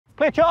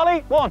Play Charlie.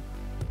 1,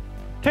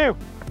 2,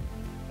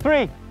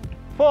 3,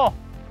 4.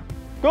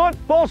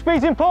 Good. Ball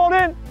speed's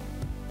important.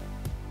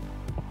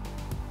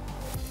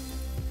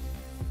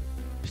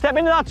 Step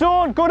into that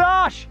zone. Good,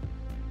 Ash.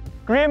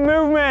 Great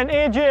movement,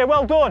 AJ.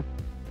 Well done.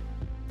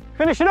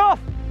 Finish it off.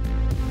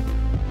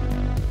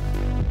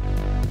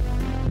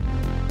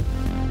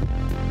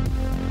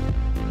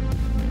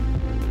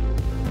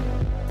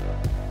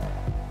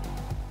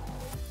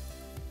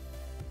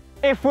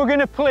 If we're going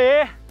to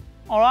play,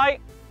 all right,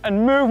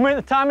 and movement,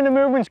 the timing of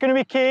movement is going to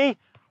be key,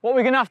 what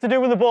we're going to have to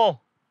do with the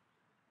ball?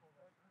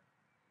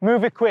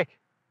 Move it quick.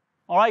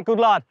 All right, good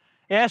lad.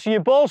 Yeah, so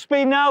your ball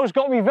speed now has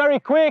got to be very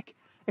quick.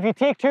 If you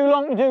take too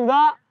long to do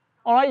that,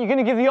 all right, you're going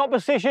to give the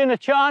opposition a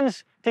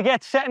chance to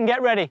get set and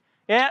get ready.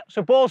 Yeah,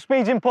 so ball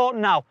speed's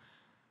important now.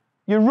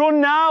 You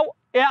run now,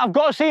 yeah, I've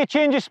got to see a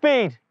change of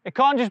speed. It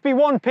can't just be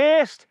one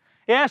paced.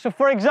 Yeah, so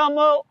for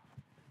example,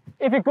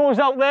 if it goes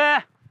out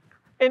there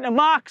into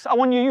max, I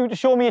want you to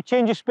show me a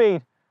change of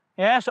speed.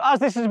 Yeah, so as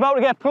this is about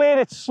to get played,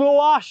 it's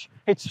slow, Ash.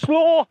 It's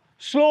slow,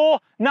 slow,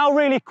 now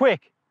really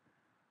quick.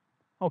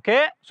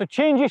 Okay, so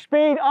change your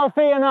speed,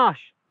 Alfie and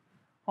Ash.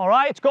 All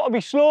right, it's got to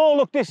be slow,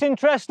 look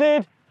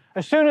disinterested.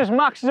 As soon as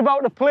Max is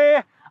about to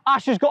play,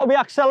 Ash has got to be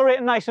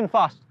accelerating nice and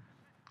fast.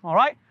 All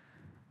right?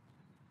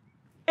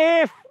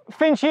 If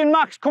Finchy and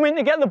Max come in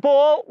to get the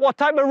ball, what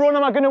type of run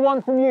am I going to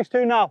want from you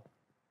two now?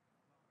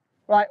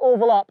 Right,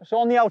 overlap, so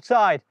on the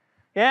outside.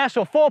 Yeah,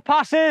 so 4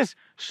 passes,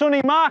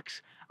 Sonny,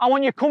 Max. I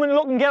want you coming to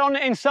look and get on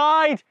the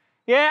inside.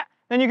 Yeah,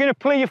 then you're going to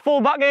play your full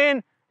back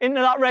in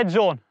into that red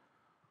zone.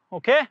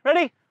 Okay,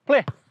 ready?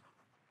 Play.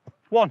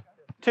 1,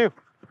 2.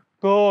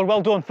 Good,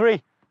 well done.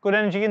 3. Good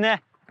energy in there.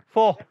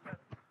 4.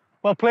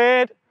 Well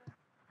played.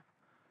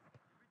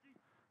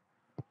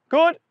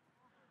 Good.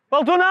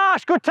 Well done,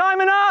 Ash. Good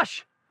timing,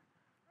 Ash.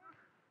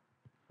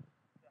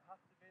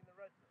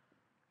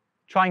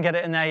 Try and get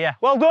it in there, yeah.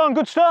 Well done,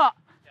 good start.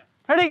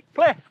 Ready?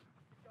 Play.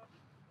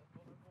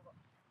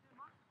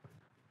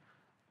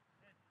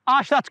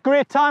 Ash, that's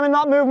great timing,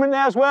 that movement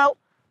there as well.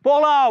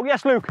 Ball out.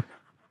 Yes, Luke.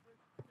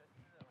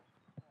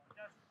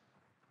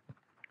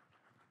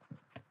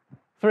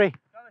 3,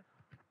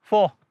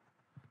 4.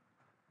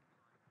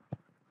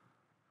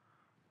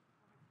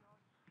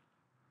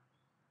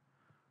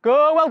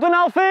 Go, well done,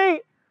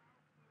 Alfie.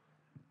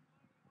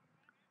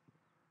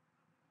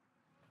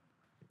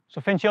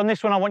 So Finchy, on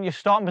this one, I want your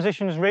starting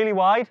positions really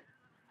wide.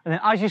 And then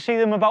as you see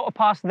them about to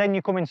pass, then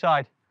you come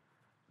inside.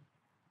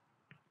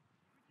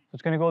 So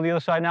it's going to go the other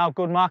side now.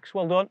 Good, Max,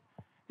 well done.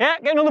 Yeah,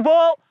 get another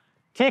ball.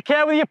 Take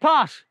care with your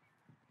pass.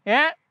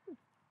 Yeah.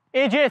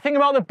 AJ, think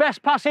about the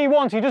best pass he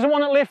wants. He doesn't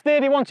want it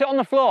lifted, he wants it on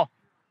the floor.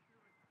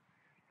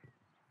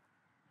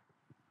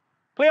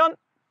 Play on.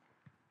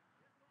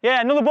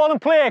 Yeah, another ball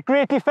and play.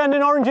 Great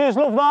defending, Oranges,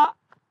 love that.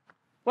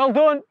 Well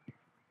done.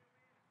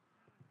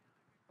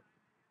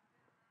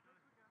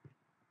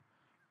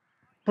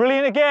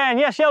 Brilliant again.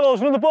 Yes,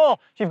 Yellows, another ball.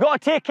 So you've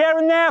got to take care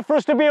in there for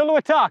us to be able to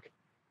attack.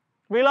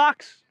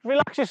 Relax,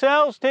 relax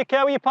yourselves, take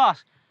care with your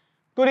pass.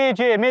 Good,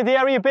 AJ, made the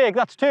area big.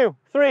 That's 2,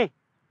 3,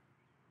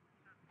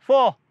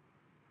 4.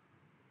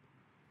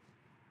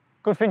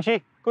 Good,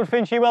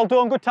 Finchy, well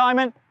done, good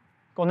timing.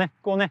 Go on then,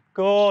 go on then,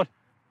 good.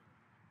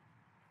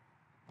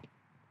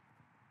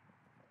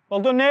 Well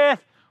done,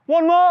 Nath.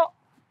 1 more.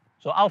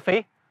 So,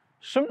 Alfie,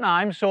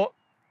 sometimes, so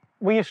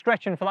were you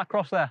stretching for that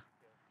cross there?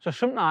 So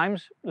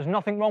sometimes there's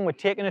nothing wrong with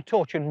taking a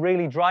touch and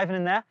really driving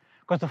in there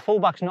because the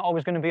fullback's not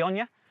always going to be on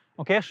you.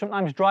 Okay,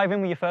 sometimes drive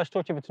in with your first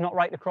touch if it's not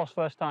right to cross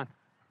first time.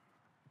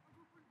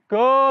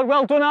 Good,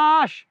 well done,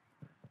 Ash.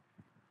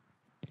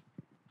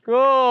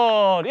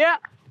 Good, yeah.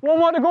 1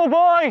 more to go,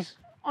 boys.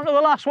 On to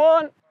the last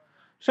one.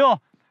 So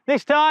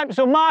this time,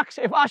 so Max,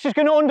 if Ash is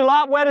going to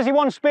underlap, where does he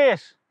want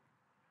space?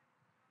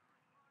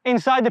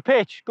 Inside the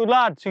pitch. Good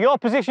lad. So your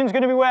position's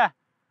going to be where?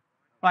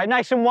 Right,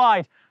 nice and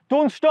wide.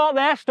 Don't start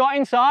there, start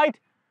inside.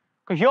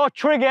 Because your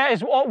trigger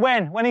is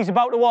when he's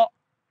about to what?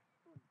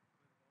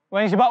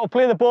 When he's about to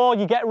play the ball,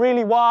 you get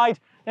really wide,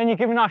 then you're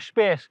giving Ash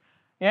space.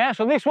 Yeah,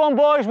 so this one,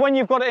 boys, when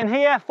you've got it in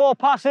here, 4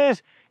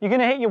 passes, you're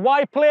going to hit your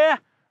wide player.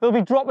 They'll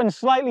be dropping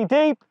slightly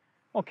deep.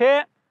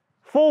 Okay,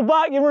 full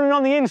back, you're running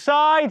on the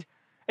inside.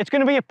 It's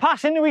going to be a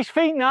pass into his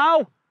feet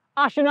now.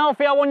 Ash and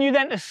Alfie, I want you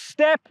then to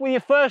step with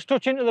your first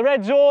touch into the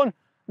red zone,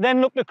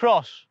 then look to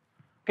cross.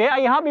 Okay, are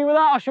you happy with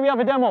that, or should we have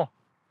a demo?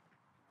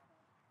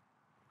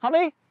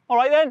 Happy? All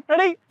right then,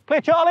 ready? Play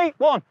Charlie.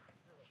 1,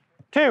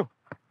 2,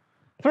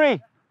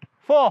 3,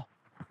 4.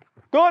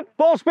 Good,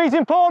 ball speed's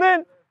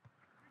important.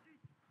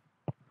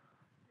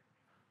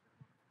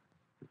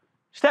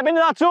 Step into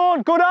that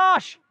zone, good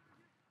Ash.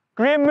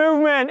 Great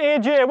movement,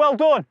 AJ, well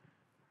done.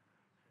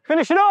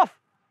 Finish it off.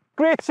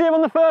 Great save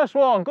on the first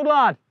one, good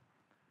lad.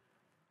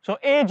 So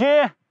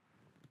AJ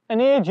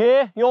and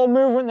AJ, your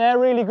movement there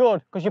really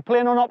good because you're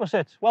playing on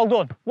opposites. Well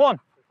done. 1,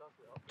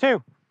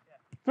 2,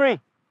 3,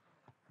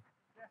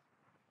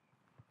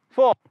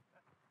 4.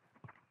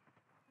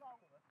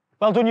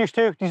 Well done, you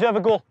two. Deserve a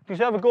goal.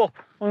 Deserve a goal.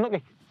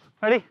 Unlucky.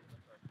 Ready?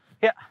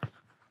 Yeah.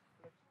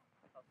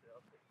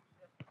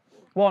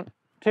 1,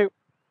 2,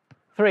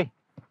 3,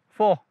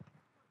 4.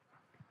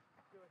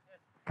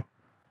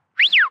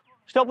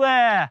 Stop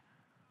there.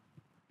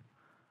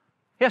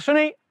 Yes,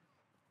 Sonny?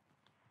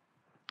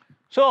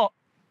 So,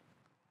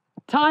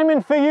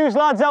 timing for you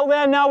lads out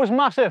there now was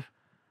massive,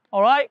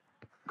 all right?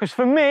 Because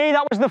for me,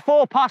 that was the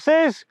 4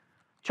 passes.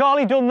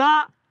 Charlie done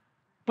that,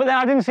 but then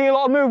I didn't see a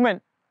lot of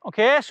movement,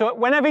 okay? So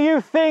whenever you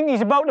think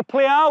he's about to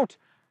play out,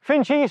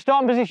 Finchy, your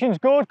starting position's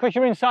good because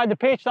you're inside the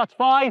pitch, that's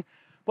fine.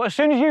 But as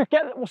soon as you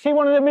see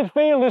one of the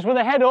midfielders with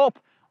a head up,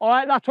 all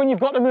right, that's when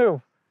you've got to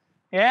move,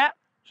 yeah?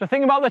 So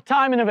think about the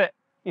timing of it.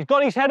 He's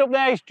got his head up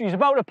there, he's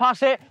about to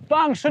pass it,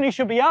 bang, Sonny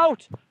should be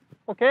out,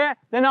 okay?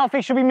 Then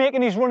Alfie should be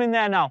making his run in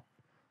there now,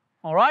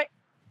 all right?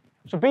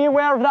 So be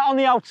aware of that on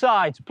the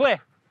outsides. Play.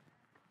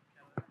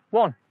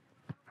 1,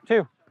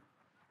 2,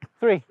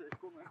 3,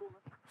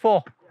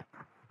 4.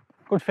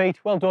 Good feet,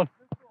 well done.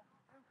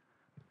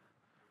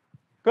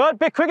 Good,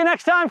 bit quicker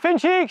next time,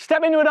 Finchy.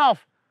 Step into it,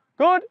 Alf.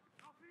 Good.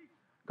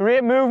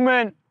 Great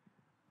movement.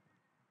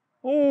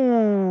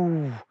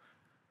 Ooh.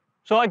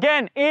 So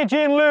again, AJ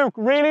and Luke,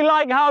 really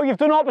like how you've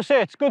done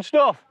opposites. Good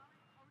stuff.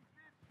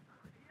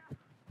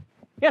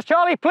 Yes,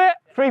 Charlie, play it.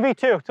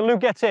 3v2 till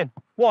Luke gets in.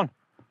 1,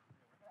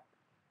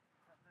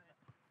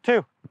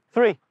 2,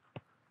 3,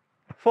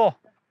 4.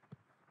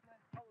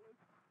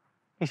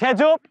 His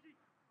head's up.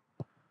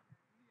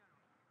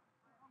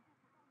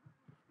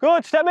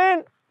 Good, step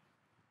in.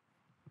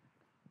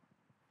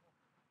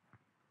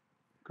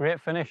 Great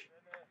finish.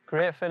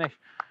 Great finish.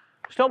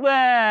 Stop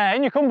there.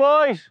 In you come,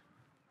 boys.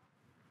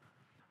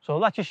 So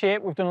that's your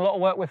shape. We've done a lot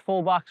of work with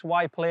fullbacks,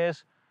 wide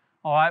players.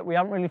 All right, we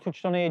haven't really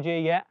touched on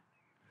AJ yet.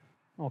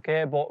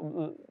 Okay, but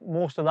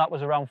most of that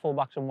was around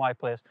fullbacks and wide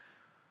players.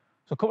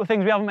 So a couple of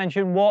things we haven't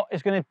mentioned. What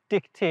is going to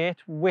dictate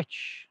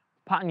which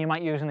pattern you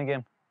might use in the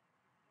game?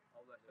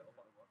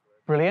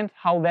 Brilliant.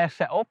 How they're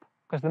set up,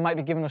 because they might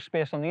be giving us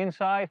space on the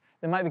inside.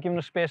 They might be giving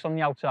us space on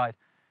the outside.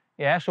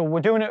 Yeah, so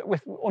we're doing it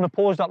with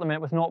unopposed at the minute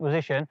with no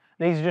opposition.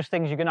 These are just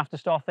things you're going to have to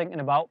start thinking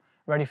about,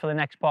 ready for the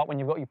next part when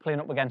you playing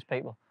up against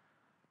people.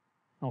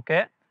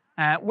 Okay.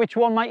 Which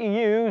one might you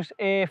use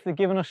if they're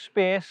giving us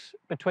space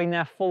between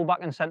their full-back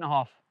and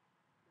centre-half?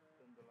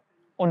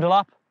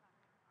 Underlap?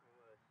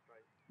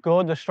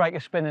 Good, the striker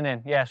spinning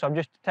in. Yeah, so I'm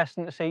just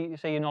testing to see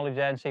your knowledge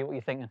there and see what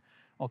you're thinking.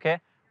 Okay.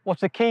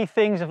 What's the key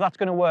things if that's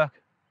going to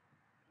work?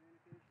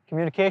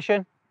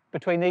 Communication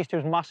between these two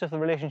is massive, the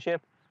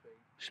relationship.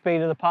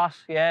 Speed of the pass,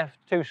 yeah,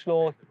 too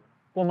slow.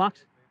 Go on,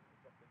 Max.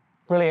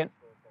 Brilliant.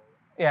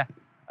 Yeah.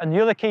 And the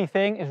other key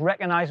thing is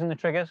recognising the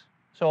triggers.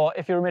 So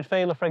if you're a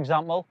midfielder, for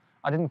example,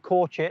 I didn't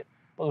coach it,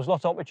 but there's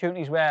lots of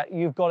opportunities where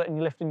you've got it and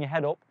you're lifting your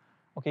head up.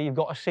 Okay, you've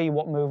got to see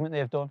what movement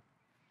they've done.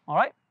 All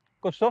right,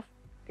 good stuff.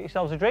 Get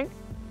yourselves a drink.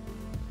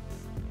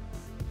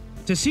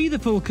 To see the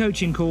full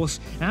coaching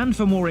course and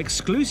for more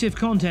exclusive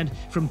content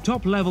from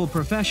top-level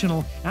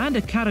professional and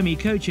academy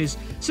coaches,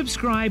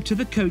 subscribe to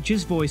the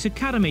Coach's Voice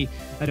Academy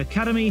at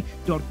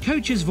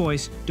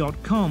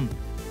academy.coachesvoice.com.